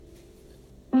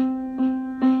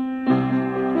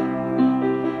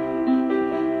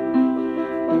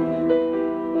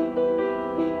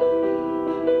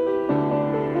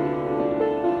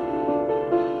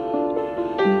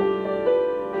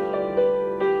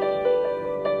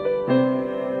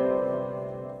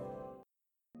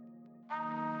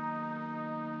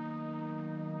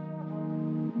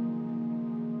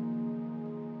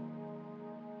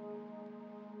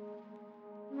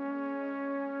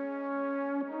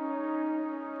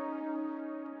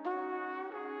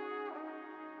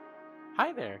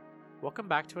Hi there! Welcome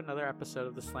back to another episode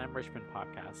of the Slam Richmond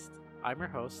podcast. I'm your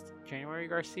host, January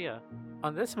Garcia.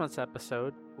 On this month's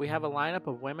episode, we have a lineup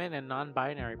of women and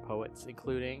non-binary poets,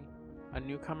 including a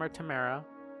newcomer Tamara,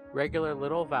 regular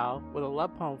Lil Val with a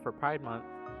love poem for Pride Month,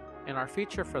 and our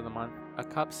feature for the month, a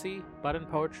Cupsy, Button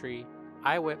Poetry,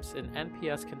 iWhips, and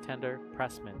NPS contender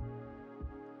Pressman.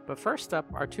 But first up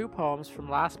are two poems from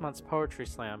last month's Poetry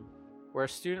Slam, where a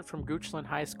student from Goochland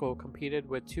High School competed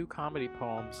with two comedy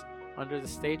poems under the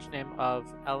stage name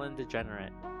of Ellen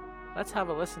Degenerate. Let's have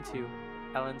a listen to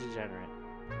Ellen Degenerate.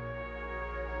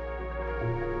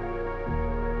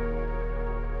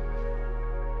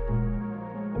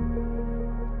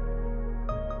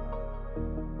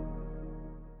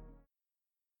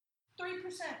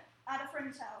 At a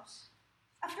friend's house.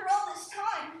 After all this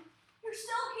time, you're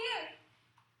still here.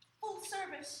 Full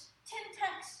service, 10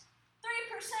 texts,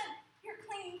 3%, you're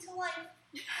clinging to life.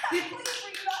 Please for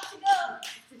you not to go.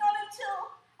 Not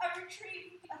until I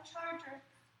retrieve a charger.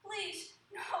 Please,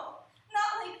 no,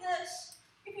 not like this.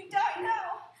 If you die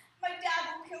now, my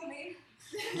dad will kill me.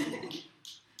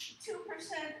 2%,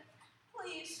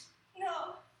 please,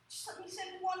 no. Just let me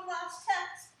send one last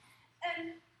text.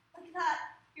 And like that,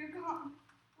 you're gone.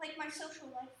 Like my social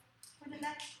life for the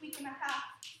next week and a half.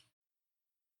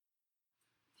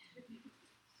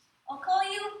 I'll call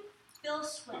you Bill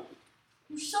Swift.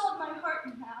 You sawed my heart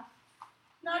in half.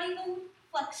 Not even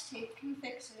flex tape can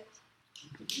fix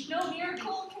it. No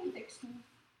miracle can fix me.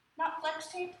 Not flex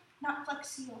tape, not flex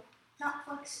seal, not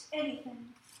flex anything.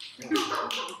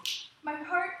 My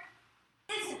heart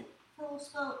isn't Phil's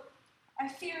boat. I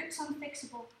fear it's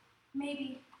unfixable.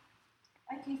 Maybe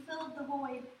I can fill the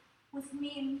void with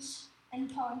memes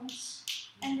and puns,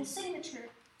 and the signature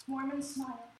Mormon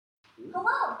smile.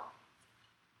 Hello!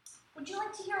 Would you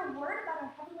like to hear a word about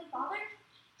our Heavenly Father,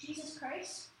 Jesus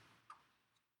Christ?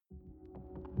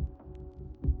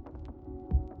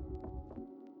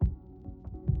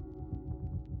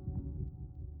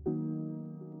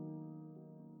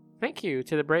 Thank you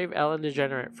to the brave Ellen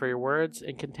Degenerate for your words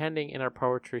and contending in our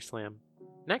Poetry Slam.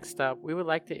 Next up, we would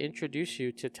like to introduce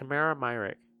you to Tamara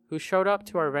Myrick, who showed up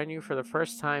to our venue for the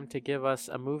first time to give us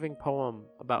a moving poem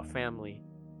about family.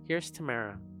 Here's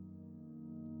Tamara.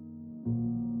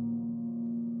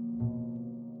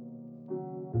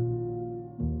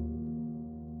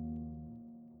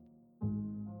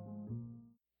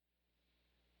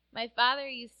 My father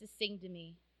used to sing to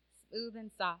me, smooth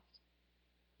and soft,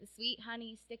 the sweet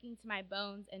honey sticking to my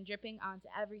bones and dripping onto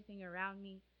everything around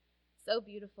me, so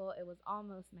beautiful it was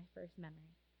almost my first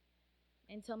memory.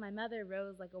 Until my mother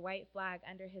rose like a white flag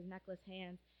under his necklace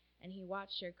hands, and he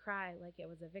watched her cry like it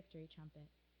was a victory trumpet.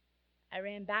 I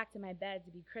ran back to my bed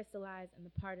to be crystallized in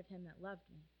the part of him that loved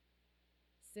me.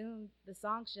 Soon, the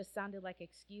songs just sounded like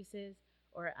excuses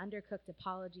or an undercooked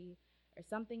apology or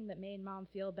something that made Mom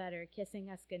feel better, kissing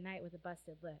us goodnight with a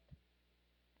busted lip.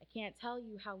 I can't tell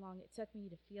you how long it took me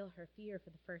to feel her fear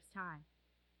for the first time.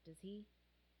 Does he?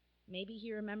 Maybe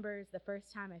he remembers the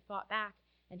first time I fought back,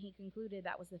 and he concluded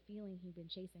that was the feeling he'd been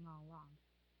chasing all along.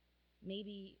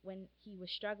 Maybe when he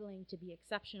was struggling to be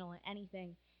exceptional at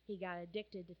anything, he got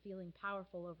addicted to feeling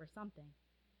powerful over something,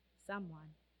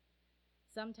 someone.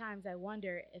 Sometimes I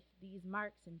wonder if these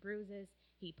marks and bruises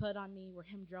he put on me were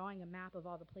him drawing a map of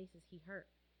all the places he hurt.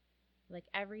 Like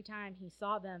every time he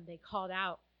saw them, they called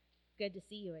out, "Good to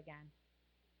see you again."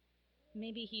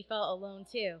 Maybe he felt alone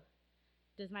too.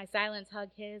 Does my silence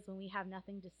hug his when we have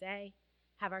nothing to say?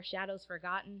 Have our shadows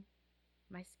forgotten?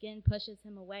 My skin pushes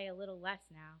him away a little less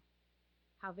now.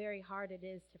 How very hard it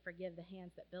is to forgive the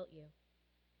hands that built you.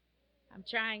 I'm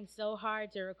trying so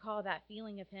hard to recall that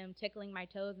feeling of him tickling my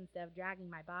toes instead of dragging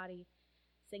my body,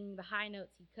 singing the high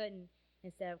notes he couldn't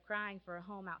instead of crying for a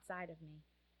home outside of me.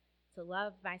 To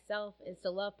love myself is to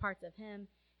love parts of him,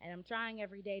 and I'm trying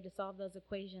every day to solve those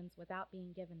equations without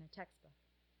being given a textbook.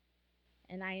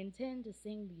 And I intend to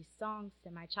sing these songs to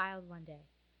my child one day,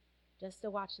 just to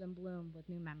watch them bloom with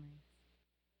new memories.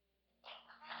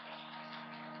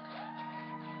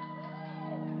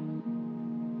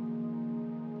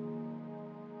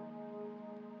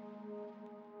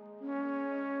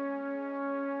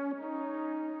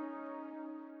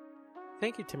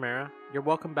 Thank you, Tamara. You're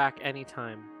welcome back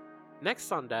anytime.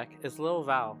 Next on deck is Lil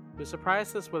Val, who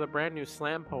surprised us with a brand new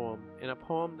slam poem in a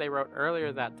poem they wrote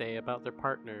earlier that day about their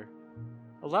partner.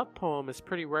 A love poem is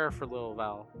pretty rare for Lil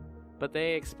Val, but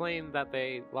they explained that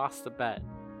they lost a bet.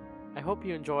 I hope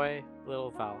you enjoy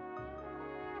Lil Val.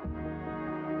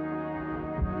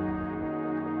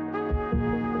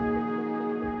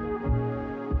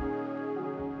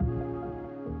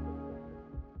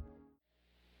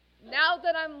 Now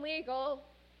that I'm legal,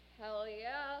 hell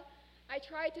yeah, I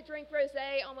tried to drink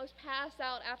rosé, almost passed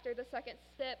out after the second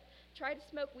sip. Tried to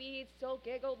smoke weed, still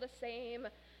giggled the same,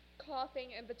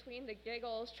 coughing in between the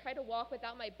giggles. Tried to walk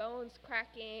without my bones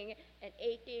cracking and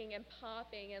aching and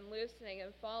popping and loosening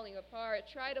and falling apart.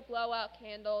 Tried to blow out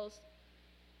candles,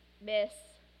 miss.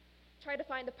 Try to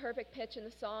find the perfect pitch in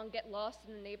the song, get lost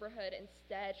in the neighborhood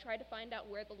instead. Try to find out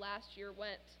where the last year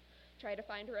went. Try to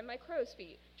find her in my crow's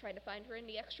feet. Try to find her in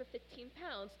the extra 15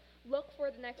 pounds. Look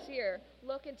for the next year.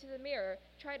 Look into the mirror.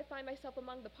 Try to find myself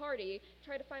among the party.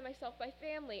 Try to find myself by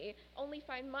family. Only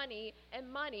find money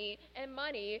and money and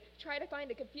money. Try to find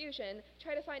the confusion.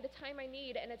 Try to find the time I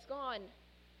need and it's gone.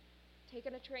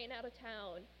 Taking a train out of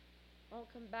town.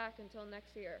 Won't come back until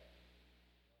next year.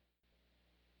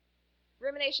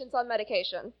 Ruminations on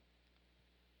medication.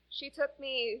 She took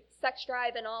me, sex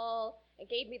drive and all, and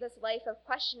gave me this life of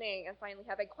questioning and finally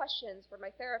having questions for my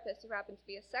therapist who happened to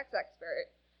be a sex expert.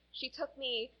 She took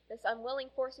me, this unwilling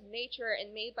force of nature,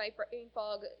 and made my brain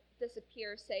fog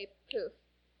disappear, say poof.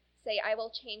 Say I will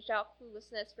change out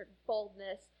cluelessness for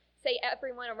boldness. Say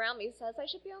everyone around me says I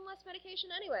should be on less medication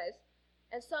anyways.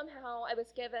 And somehow I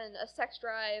was given a sex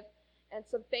drive and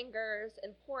some fingers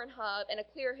and Pornhub and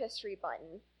a clear history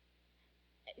button.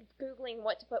 Googling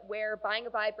what to put where, buying a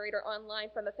vibrator online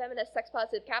from a feminist,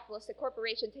 sex-positive, capitalistic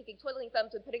corporation, taking twiddling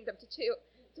thumbs and putting them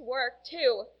to work,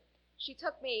 too. She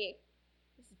took me,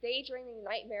 this daydreaming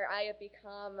nightmare I have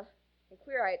become, and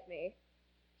queer-eyed me.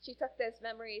 She took those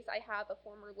memories I have of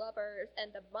former lovers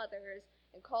and of mothers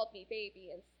and called me baby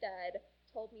instead,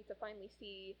 told me to finally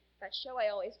see that show I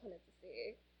always wanted to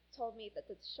see, told me that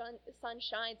the sun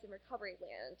shines in recovery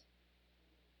land,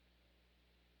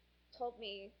 told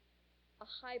me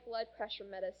a high blood pressure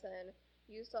medicine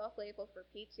used off-label for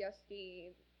PTSD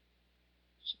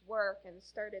should work and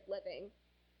started living.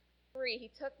 3, he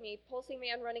took me, pulsing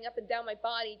man running up and down my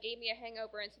body, gave me a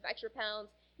hangover and some extra pounds.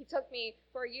 He took me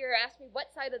for a year, asked me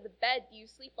what side of the bed do you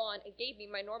sleep on, and gave me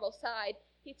my normal side.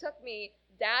 He took me,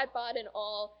 dad, bod, and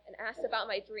all, and asked about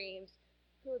my dreams,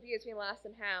 who abused me last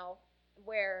and how, and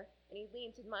where, and he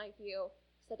leaned to my view,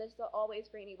 said, is there always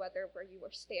rainy weather where you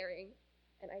were staring?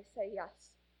 And I say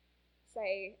yes.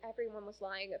 Say everyone was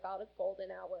lying about a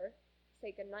golden hour.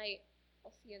 Say goodnight,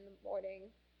 I'll see you in the morning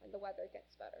when the weather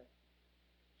gets better.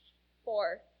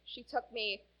 4, she took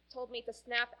me, told me to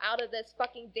snap out of this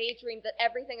fucking daydream that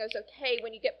everything is okay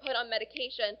when you get put on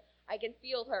medication. I can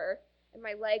feel her in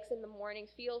my legs in the morning,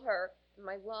 feel her in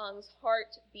my lungs,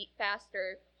 heart beat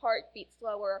faster, heart beat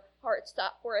slower, heart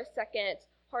stop for a second,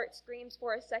 heart screams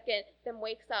for a second, then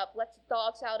wakes up, lets the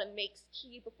dogs out and makes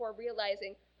tea before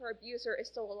realizing her abuser is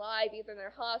still alive, either in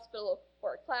their hospital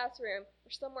or a classroom or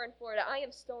somewhere in Florida. I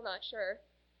am still not sure.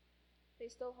 They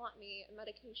still haunt me, and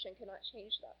medication cannot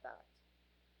change that fact.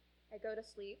 I go to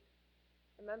sleep,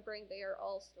 remembering they are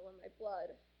all still in my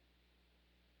blood.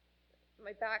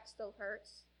 My back still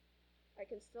hurts. I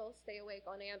can still stay awake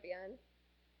on Ambien.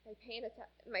 My panic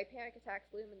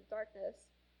attacks loom in the darkness.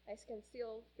 I can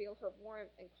still feel her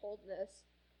warmth and coldness,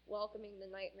 welcoming the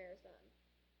nightmares in.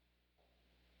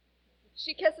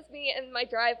 She kisses me in my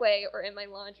driveway or in my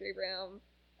laundry room,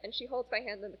 and she holds my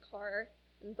hand in the car,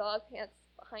 and the dog pants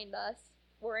behind us,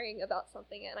 worrying about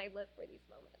something, and I live for these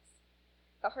moments.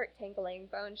 The heart-tingling,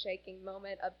 bone-shaking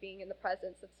moment of being in the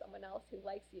presence of someone else who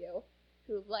likes you,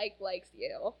 who likes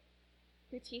you,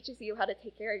 who teaches you how to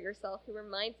take care of yourself, who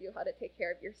reminds you how to take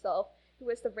care of yourself, who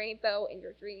is the rainbow in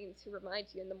your dreams, who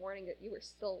reminds you in the morning that you are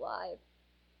still alive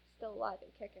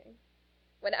and kicking.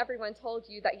 When everyone told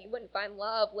you that you wouldn't find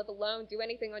love, live alone, do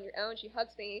anything on your own, she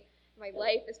hugs me. My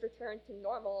life is returned to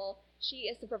normal. She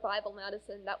is the revival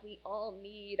medicine that we all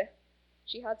need.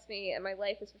 She hugs me, and my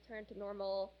life is returned to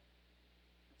normal.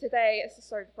 Today is the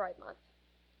start of Pride Month.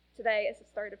 Today is the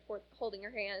start of holding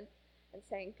her hand and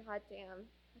saying, God damn,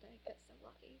 did I get so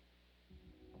lucky.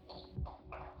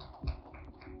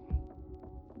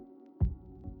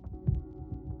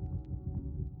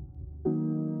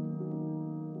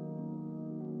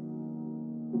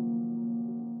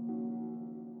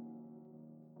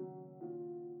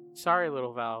 Sorry,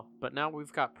 Lil Val, but now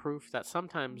we've got proof that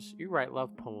sometimes you write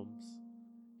love poems.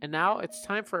 And now it's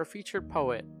time for a featured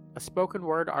poet, a spoken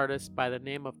word artist by the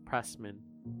name of Pressman,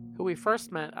 who we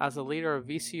first met as a leader of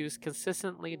VCU's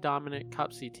consistently dominant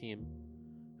Cupsy team,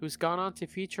 who's gone on to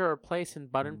feature or place in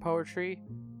button poetry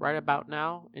right about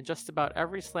now in just about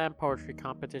every slam poetry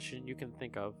competition you can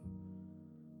think of.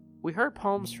 We heard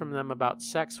poems from them about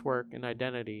sex work and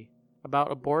identity,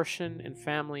 about abortion and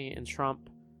family and Trump,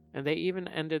 and they even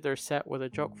ended their set with a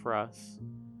joke for us.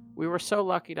 We were so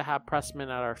lucky to have Pressman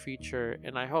at our feature,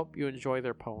 and I hope you enjoy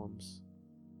their poems.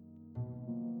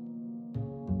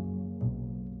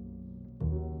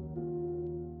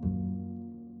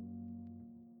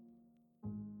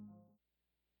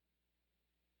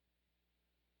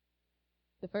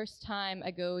 first time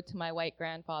I go to my white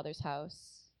grandfather's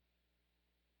house,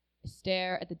 I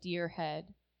stare at the deer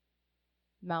head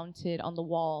mounted on the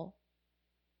wall.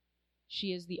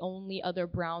 She is the only other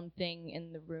brown thing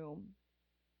in the room,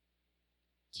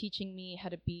 teaching me how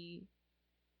to be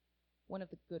one of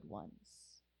the good ones.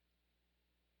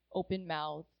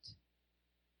 Open-mouthed,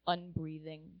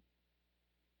 unbreathing,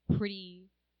 pretty,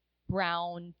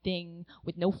 brown thing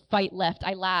with no fight left.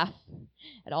 I laugh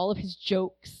at all of his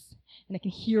jokes, and I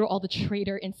can hear all the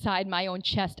traitor inside my own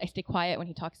chest. I stay quiet when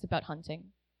he talks about hunting.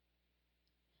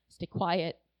 Stay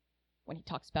quiet when he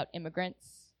talks about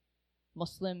immigrants,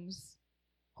 Muslims,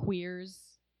 queers,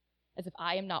 as if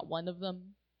I am not one of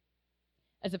them,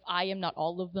 as if I am not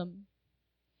all of them,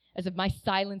 as if my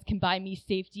silence can buy me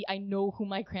safety. I know who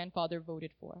my grandfather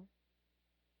voted for.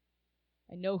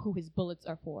 I know who his bullets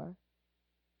are for.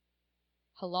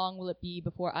 How long will it be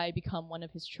before I become one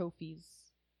of his trophies?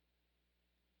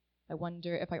 I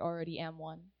wonder if I already am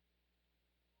one.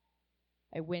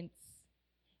 I wince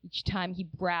each time he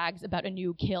brags about a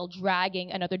new kill,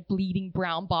 dragging another bleeding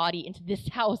brown body into this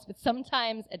house. But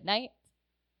sometimes at night,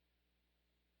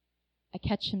 I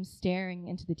catch him staring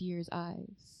into the deer's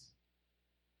eyes.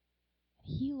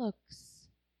 He looks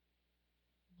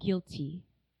guilty,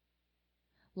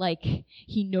 like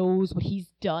he knows what he's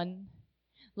done,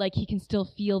 like he can still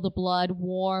feel the blood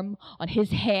warm on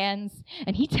his hands,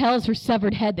 and he tells her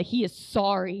severed head that he is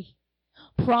sorry,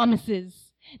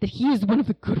 promises that he is one of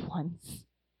the good ones.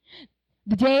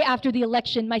 The day after the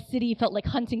election, my city felt like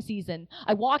hunting season.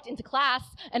 I walked into class,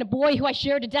 and a boy who I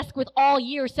shared a desk with all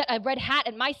year set a red hat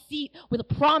at my seat with a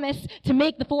promise to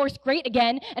make the force great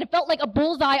again, and it felt like a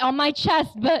bullseye on my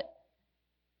chest, but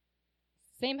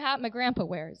same hat my grandpa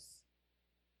wears.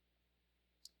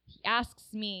 He asks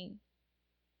me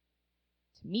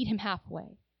to meet him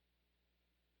halfway,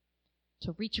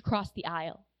 to reach across the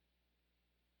aisle,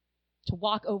 to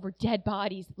walk over dead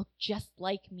bodies that look just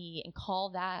like me and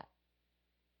call that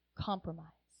compromise.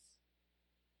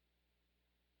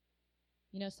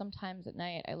 You know, sometimes at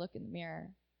night I look in the mirror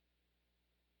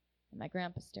and my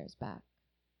grandpa stares back.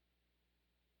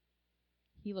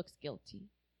 He looks guilty.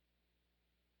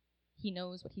 He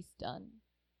knows what he's done.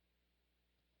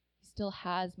 He still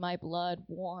has my blood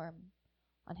warm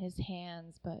on his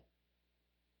hands, but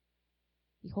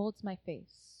he holds my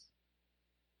face,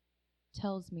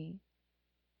 tells me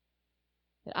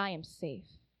that I am safe,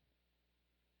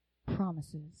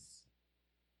 promises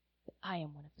that I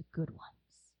am one of the good ones.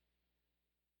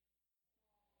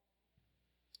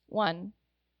 1.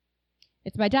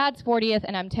 It's my dad's 40th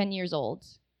and I'm 10 years old.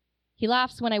 He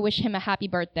laughs when I wish him a happy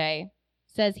birthday,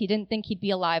 says he didn't think he'd be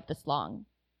alive this long.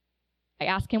 I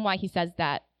ask him why he says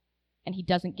that, and he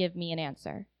doesn't give me an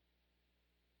answer.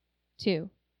 2.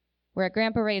 We're at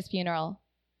Grandpa Ray's funeral.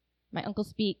 My uncle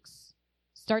speaks,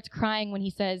 starts crying when he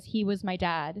says he was my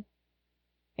dad.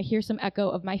 I hear some echo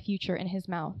of my future in his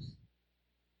mouth.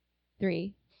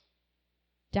 3.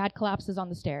 Dad collapses on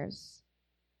the stairs.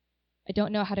 I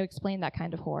don't know how to explain that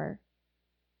kind of horror.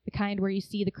 The kind where you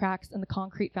see the cracks in the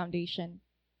concrete foundation.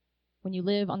 When you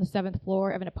live on the 7th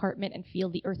floor of an apartment and feel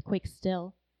the earthquake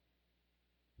still.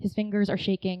 His fingers are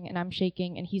shaking and I'm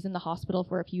shaking, and he's in the hospital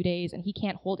for a few days and he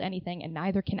can't hold anything and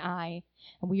neither can I.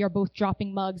 And we are both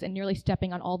dropping mugs and nearly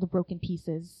stepping on all the broken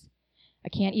pieces. I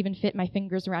can't even fit my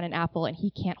fingers around an apple, and he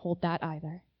can't hold that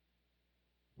either.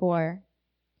 4.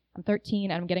 I'm 13,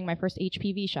 and I'm getting my first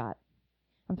HPV shot.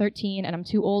 I'm 13, and I'm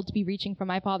too old to be reaching for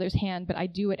my father's hand, but I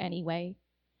do it anyway.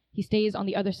 He stays on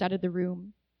the other side of the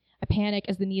room. I panic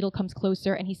as the needle comes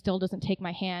closer, and he still doesn't take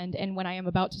my hand, and when I am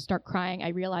about to start crying, I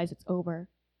realize it's over.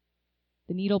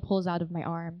 The needle pulls out of my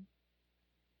arm.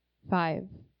 5.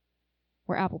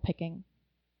 We're apple picking.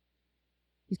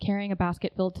 He's carrying a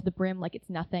basket filled to the brim like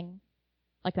it's nothing.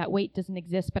 Like that weight doesn't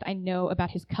exist, but I know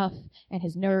about his cuff and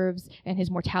his nerves and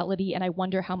his mortality, and I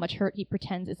wonder how much hurt he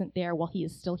pretends isn't there while he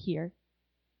is still here.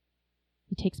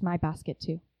 He takes my basket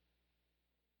too.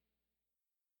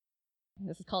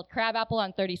 This is called Crabapple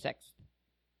on 36th.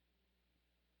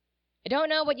 I don't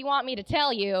know what you want me to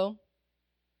tell you.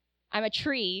 I'm a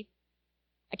tree.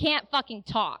 I can't fucking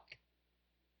talk.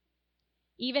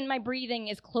 Even my breathing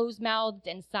is closed-mouthed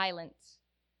and silent.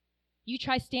 You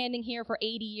try standing here for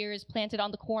 80 years, planted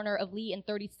on the corner of Lee and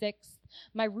 36th.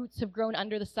 My roots have grown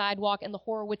under the sidewalk and the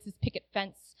Horowitz's picket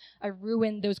fence. I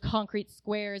ruined those concrete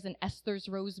squares and Esther's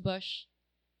rosebush.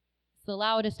 It's the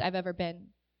loudest I've ever been.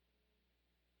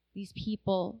 These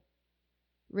people,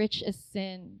 rich as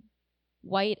sin,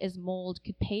 white as mold,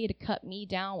 could pay to cut me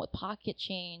down with pocket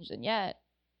change, and yet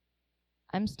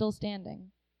I'm still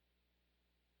standing.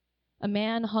 A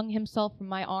man hung himself from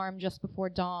my arm just before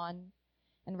dawn,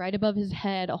 and and right above his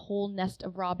head a whole nest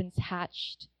of robins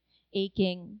hatched,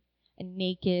 aching and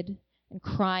naked and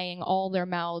crying, all their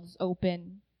mouths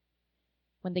open.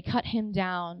 When they cut him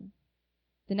down,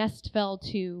 the nest fell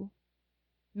too,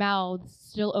 mouths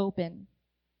still open,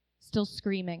 still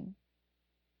screaming.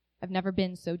 I've never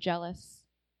been so jealous.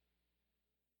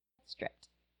 Stripped.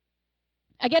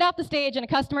 I get off the stage and a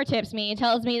customer tips me and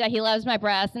tells me that he loves my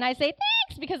breasts, and I say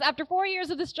thanks, because after 4 years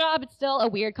of this job, it's still a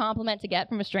weird compliment to get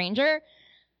from a stranger.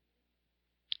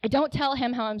 I don't tell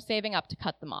him how I'm saving up to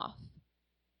cut them off.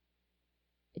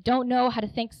 I don't know how to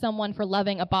thank someone for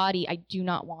loving a body I do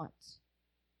not want.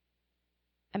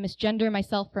 I misgender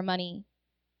myself for money,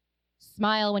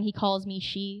 smile when he calls me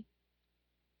she,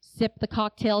 sip the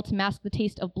cocktail to mask the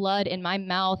taste of blood in my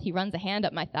mouth. He runs a hand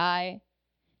up my thigh,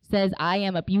 says I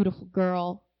am a beautiful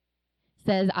girl,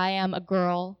 says I am a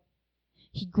girl.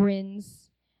 He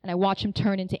grins, and I watch him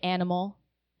turn into animal,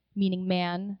 meaning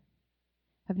man.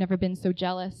 I've never been so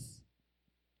jealous.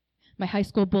 My high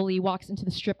school bully walks into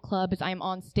the strip club as I am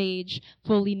on stage,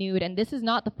 fully nude, and this is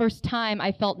not the first time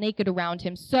I felt naked around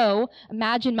him, so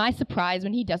imagine my surprise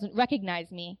when he doesn't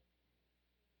recognize me.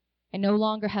 I no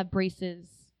longer have braces.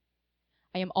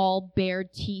 I am all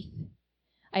bared teeth.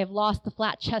 I have lost the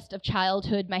flat chest of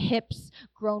childhood, my hips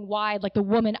grown wide like the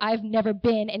woman I've never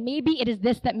been, and maybe it is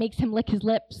this that makes him lick his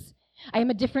lips. I am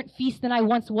a different feast than I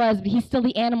once was, but he's still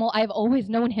the animal I have always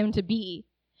known him to be.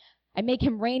 I make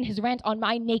him rain his rent on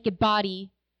my naked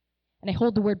body, and I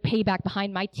hold the word payback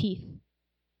behind my teeth.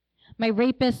 My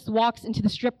rapist walks into the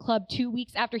strip club 2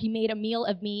 weeks after he made a meal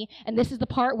of me, and this is the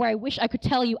part where I wish I could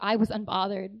tell you I was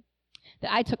unbothered,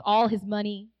 that I took all his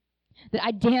money, that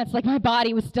I danced like my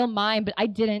body was still mine, but I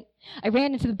didn't. I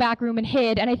ran into the back room and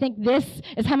hid, and I think this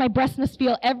is how my breasts must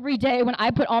feel every day when I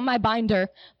put on my binder,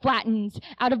 flattened,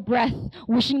 out of breath,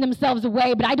 wishing themselves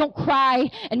away, but I don't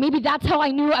cry, and maybe that's how I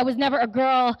knew I was never a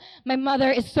girl. My mother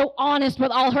is so honest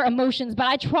with all her emotions, but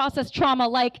I process trauma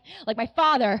like my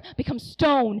father, become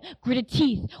stone, gritted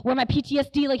teeth, wear my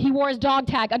PTSD like he wore his dog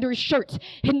tag under his shirt,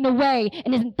 hidden away,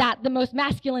 and isn't that the most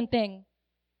masculine thing?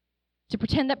 To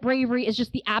pretend that bravery is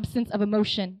just the absence of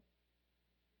emotion.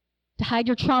 To hide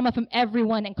your trauma from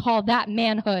everyone and call that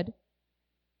manhood.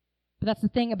 But that's the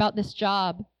thing about this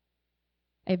job.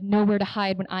 I have nowhere to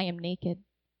hide when I am naked.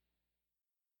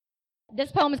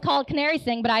 This poem is called Canary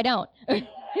Sing, but I don't.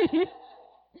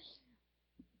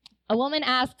 A woman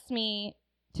asks me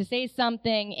to say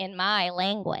something in my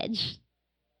language.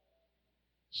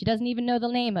 She doesn't even know the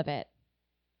name of it.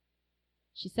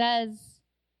 She says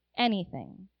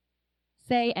anything.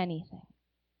 Say anything.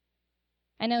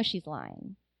 I know she's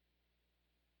lying.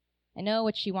 I know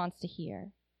what she wants to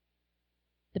hear.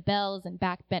 The bells and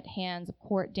back-bent hands of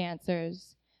court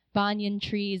dancers, banyan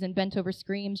trees and bent-over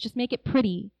screams. Just make it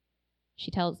pretty,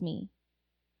 she tells me.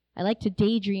 I like to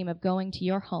daydream of going to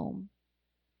your home.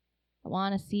 I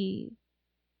want to see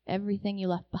everything you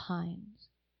left behind.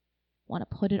 I want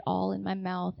to put it all in my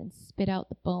mouth and spit out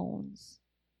the bones.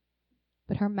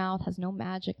 But her mouth has no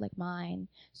magic like mine,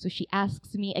 so she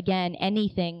asks me again,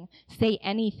 anything, say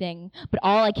anything, but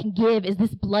all I can give is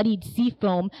this bloodied sea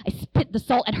foam. I spit the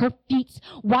salt at her feet,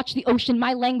 watch the ocean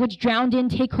my language drowned in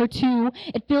take her too.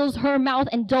 It fills her mouth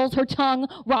and dulls her tongue,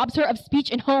 robs her of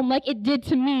speech and home like it did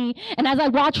to me, and as I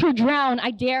watch her drown,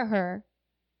 I dare her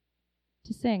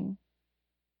to sing.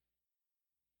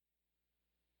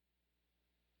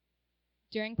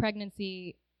 During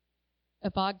pregnancy,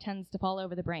 a fog tends to fall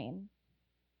over the brain.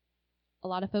 A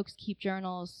lot of folks keep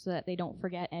journals so that they don't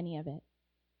forget any of it.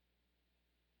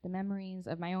 The memories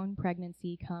of my own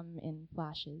pregnancy come in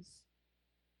flashes.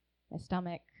 My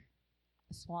stomach,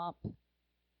 a swamp.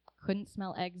 Couldn't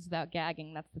smell eggs without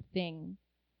gagging, that's the thing.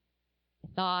 I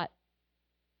thought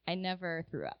I never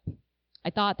threw up. I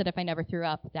thought that if I never threw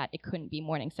up, that it couldn't be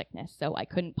morning sickness, so I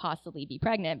couldn't possibly be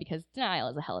pregnant because denial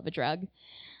is a hell of a drug.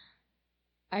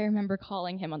 I remember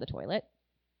calling him on the toilet.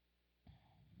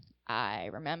 I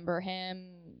remember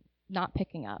him not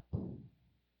picking up.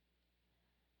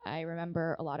 I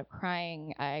remember a lot of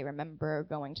crying. I remember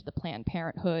going to the Planned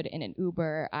Parenthood in an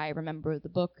Uber. I remember the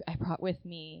book I brought with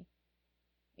me,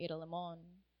 Ada Limon,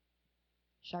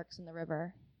 Sharks in the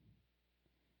River.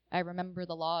 I remember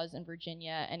the laws in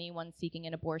Virginia. Anyone seeking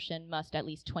an abortion must at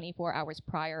least 24 hours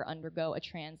prior undergo a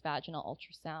transvaginal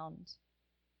ultrasound.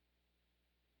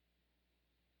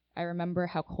 I remember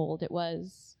how cold it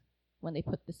was when they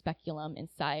put the speculum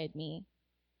inside me.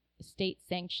 The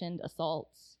state-sanctioned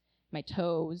assaults, my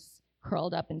toes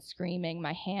curled up and screaming,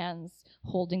 my hands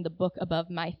holding the book above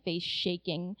my face,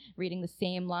 shaking, reading the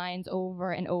same lines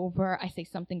over and over. I say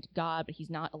something to God, but he's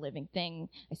not a living thing.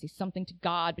 I say something to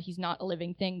God, but he's not a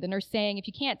living thing. The nurse saying, if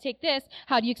you can't take this,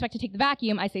 how do you expect to take the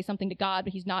vacuum? I say something to God,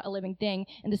 but he's not a living thing.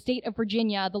 In the state of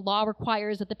Virginia, the law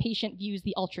requires that the patient views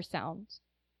the ultrasound.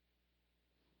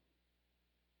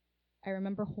 I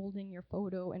remember holding your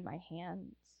photo in my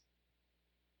hands.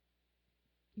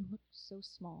 You looked so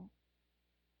small.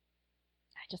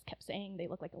 I just kept saying they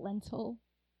look like a lentil,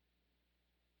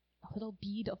 a little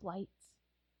bead of light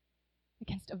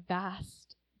against a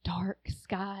vast, dark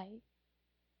sky,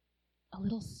 a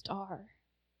little star,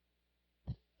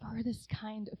 the furthest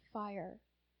kind of fire.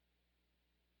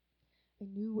 I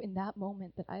knew in that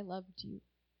moment that I loved you.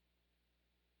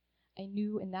 I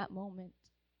knew in that moment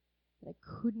that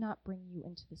I could not bring you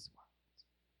into this world.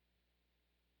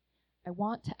 I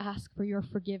want to ask for your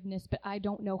forgiveness, but I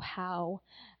don't know how.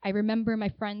 I remember my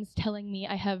friends telling me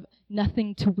I have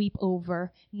nothing to weep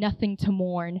over, nothing to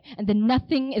mourn, and the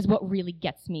nothing is what really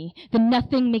gets me. The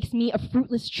nothing makes me a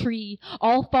fruitless tree,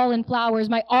 all fallen flowers.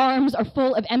 My arms are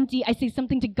full of empty. I say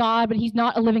something to God, but he's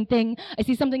not a living thing. I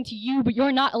say something to you, but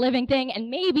you're not a living thing,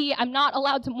 and maybe I'm not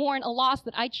allowed to mourn a loss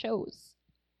that I chose.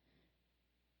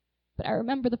 But I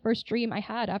remember the first dream I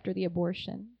had after the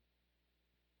abortion.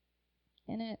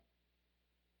 In it,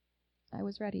 I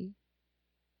was ready.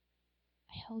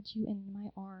 I held you in my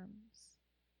arms.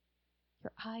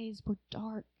 Your eyes were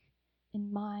dark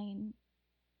in mine,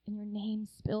 and your name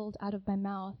spilled out of my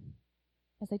mouth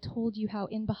as I told you how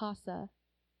in Bahasa,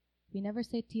 we never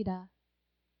say tida,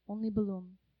 only belum.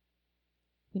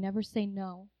 We never say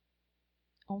no,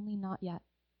 only not yet.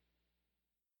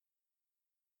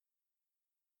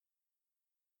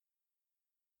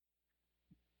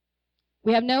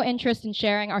 We have no interest in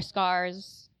sharing our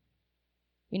scars.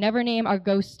 We never name our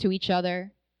ghosts to each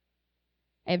other.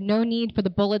 I have no need for the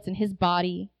bullets in his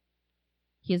body.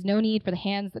 He has no need for the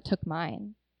hands that took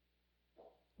mine.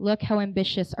 Look how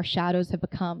ambitious our shadows have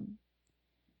become.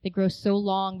 They grow so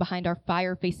long behind our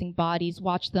fire-facing bodies.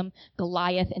 Watch them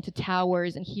Goliath into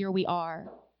towers, and here we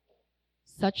are.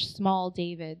 Such small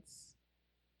Davids,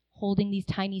 holding these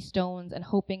tiny stones and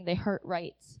hoping they hurt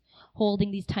right.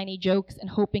 Holding these tiny jokes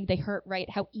and hoping they hurt right.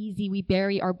 How easy we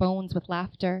bury our bones with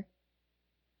laughter.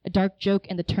 A dark joke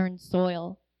in the turned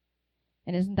soil.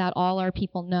 And isn't that all our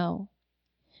people know?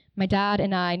 My dad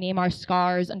and I name our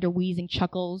scars under wheezing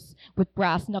chuckles, with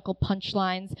brass knuckle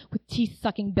punchlines, with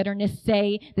teeth-sucking bitterness.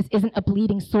 Say, this isn't a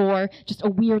bleeding sore, just a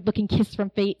weird-looking kiss from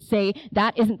fate. Say,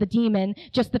 that isn't the demon,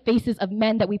 just the faces of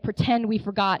men that we pretend we've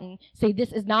forgotten. Say,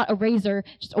 this is not a razor,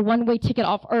 just a one-way ticket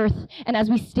off earth. And as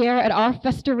we stare at our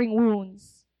festering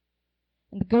wounds,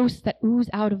 and the ghosts that ooze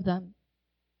out of them,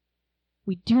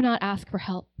 we do not ask for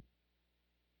help.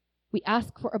 We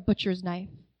ask for a butcher's knife.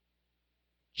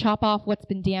 Chop off what's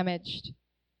been damaged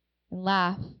and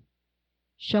laugh,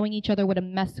 showing each other what a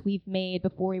mess we've made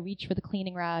before we reach for the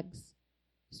cleaning rags,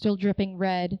 still dripping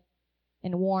red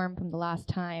and warm from the last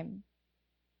time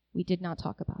we did not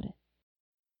talk about it.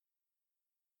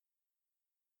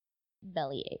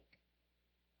 Bellyache.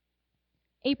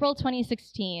 April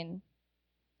 2016.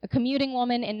 A commuting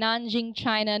woman in Nanjing,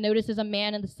 China notices a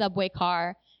man in the subway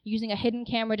car using a hidden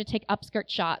camera to take upskirt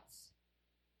shots.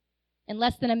 In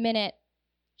less than a minute,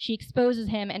 she exposes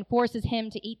him and forces him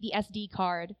to eat the SD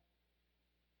card.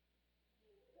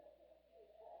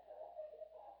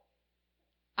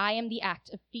 I am the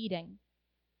act of feeding,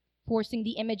 forcing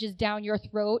the images down your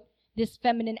throat, this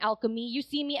feminine alchemy. You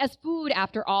see me as food,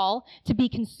 after all, to be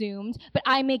consumed, but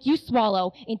I make you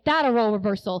swallow. Ain't that a role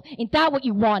reversal? Ain't that what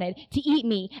you wanted? To eat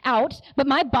me out, but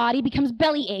my body becomes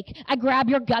bellyache. I grab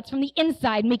your guts from the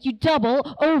inside, make you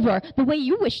double over, the way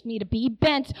you wished me to be,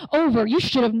 bent over. You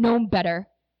should have known better.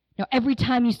 Now every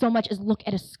time you so much as look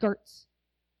at a skirt,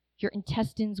 your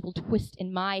intestines will twist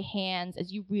in my hands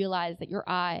as you realize that your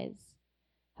eyes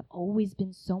have always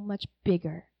been so much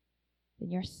bigger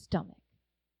than your stomach.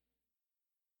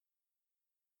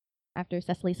 After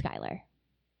Cecily Schuyler.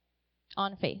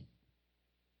 On faith.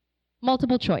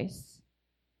 Multiple choice.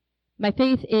 My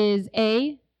faith is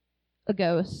A, a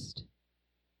ghost.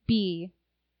 B,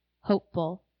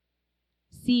 hopeful.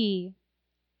 C,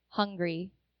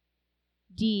 hungry.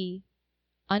 D,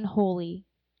 unholy.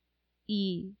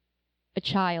 E, a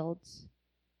child.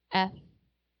 F,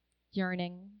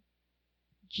 yearning.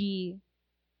 G,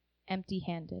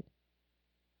 empty-handed.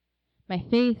 My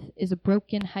faith is a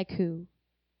broken haiku.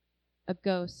 A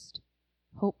ghost,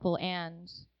 hopeful and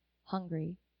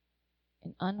hungry,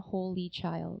 an unholy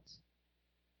child,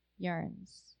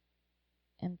 yearns,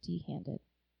 empty-handed.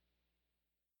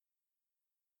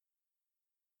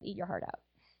 Eat your heart out.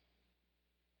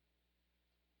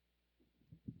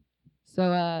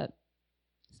 So,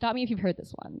 stop me if you've heard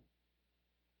this one.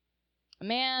 A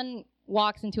man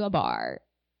walks into a bar,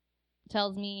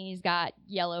 tells me he's got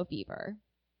yellow fever,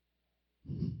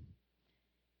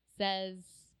 says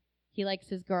he likes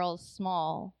his girls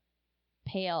small,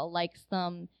 pale, likes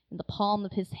them in the palm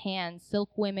of his hand, silk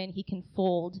women he can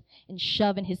fold and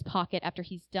shove in his pocket after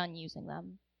he's done using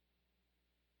them.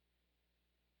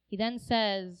 He then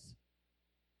says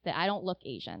that I don't look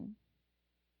Asian,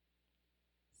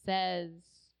 says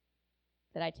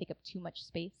that I take up too much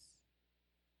space,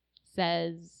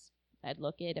 says I'd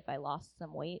look it if I lost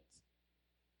some weight.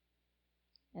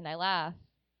 And I laugh,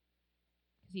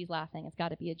 because he's laughing. It's got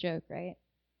to be a joke, right?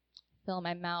 Fill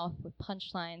my mouth with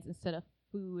punchlines instead of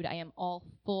food. I am all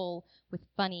full with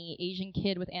funny Asian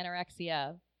kid with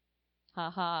anorexia. Ha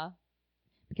ha.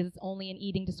 Because it's only an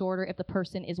eating disorder if the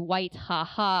person is white. Ha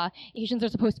ha. Asians are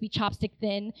supposed to be chopstick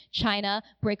thin, China,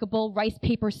 breakable, rice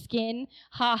paper skin.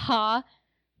 Ha ha.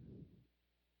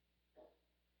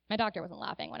 My doctor wasn't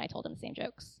laughing when I told him the same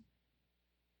jokes.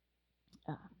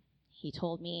 He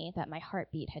told me that my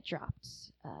heartbeat had dropped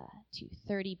to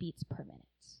 30 beats per minute.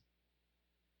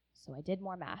 So I did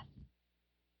more math.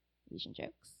 Asian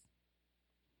jokes.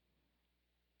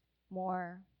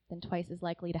 More than twice as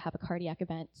likely to have a cardiac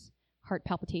event. Heart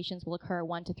palpitations will occur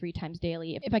 1 to 3 times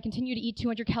daily. If I continue to eat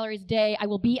 200 calories a day, I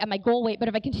will be at my goal weight. But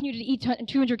if I continue to eat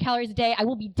 200 calories a day, I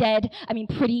will be dead. I mean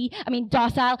pretty. I mean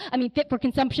docile. I mean fit for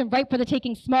consumption, ripe for the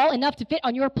taking, small enough to fit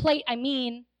on your plate. I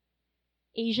mean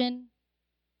Asian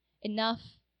enough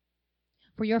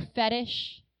for your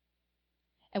fetish.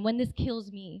 And when this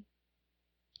kills me,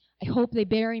 I hope they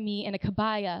bury me in a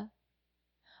kabaya.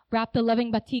 Wrap the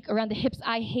loving batik around the hips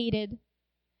I hated.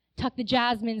 Tuck the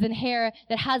jasmines in hair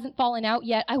that hasn't fallen out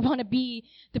yet. I want to be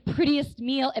the prettiest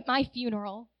meal at my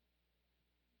funeral.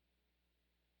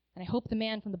 And I hope the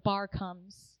man from the bar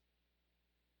comes.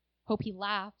 Hope he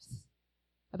laughs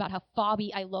about how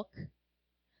fobby I look.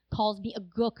 Calls me a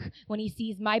gook when he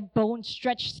sees my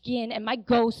bone-stretched skin, and my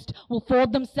ghost will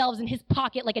fold themselves in his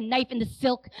pocket like a knife in the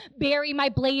silk, bury my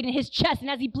blade in his chest, and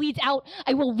as he bleeds out,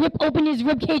 I will rip open his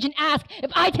ribcage and ask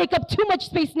if I take up too much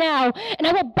space now, and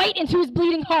I will bite into his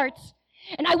bleeding heart,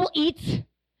 and I will eat,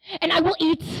 and I will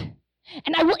eat,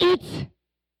 and I will eat.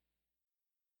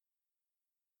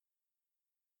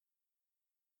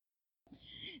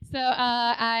 So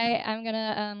I'm going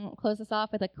to close this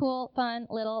off with a cool, fun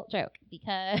little joke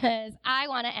because I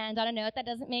want to end on a note that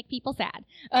doesn't make people sad.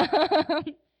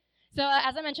 So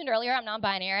as I mentioned earlier, I'm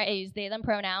non-binary. I use they, them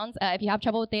pronouns. If you have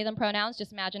trouble with they, them pronouns,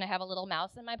 just imagine I have a little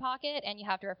mouse in my pocket and you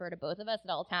have to refer to both of us at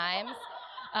all times.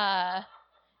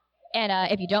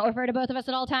 And if you don't refer to both of us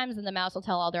at all times, then the mouse will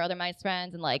tell all their other mice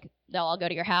friends, and like they'll all go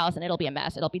to your house, and it'll be a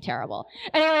mess. It'll be terrible.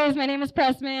 Anyways, my name is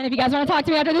Pressman. If you guys want to talk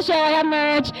to me after the show, I have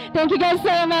merch. Thank you guys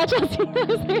so much. I'll see you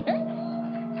guys later.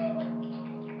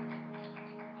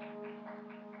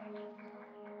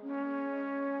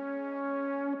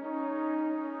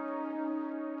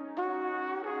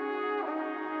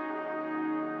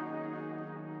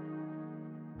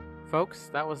 Folks,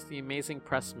 that was the amazing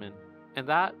Pressman, and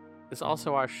that is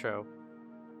also our show.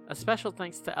 A special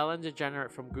thanks to Ellen Degenerate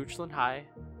from Goochland High,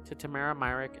 to Tamara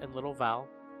Myrick and Lil Val,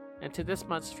 and to this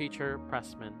month's feature,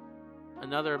 Pressman.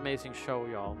 Another amazing show,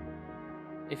 y'all.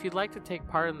 If you'd like to take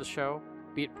part in the show,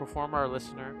 be it performer or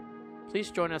listener, please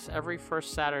join us every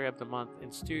first Saturday of the month in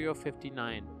Studio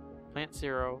 59, Plant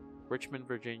Zero, Richmond,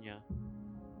 Virginia.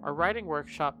 Our writing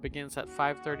workshop begins at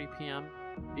 5:30 p.m.,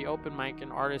 the open mic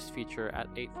and artist feature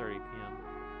at 8:30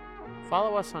 p.m.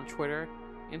 Follow us on Twitter,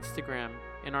 Instagram,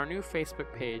 and our new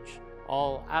Facebook page,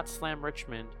 all at Slam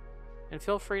Richmond, and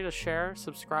feel free to share,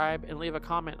 subscribe, and leave a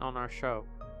comment on our show.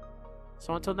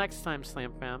 So until next time,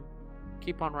 Slam Fam,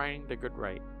 keep on writing the good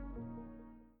right.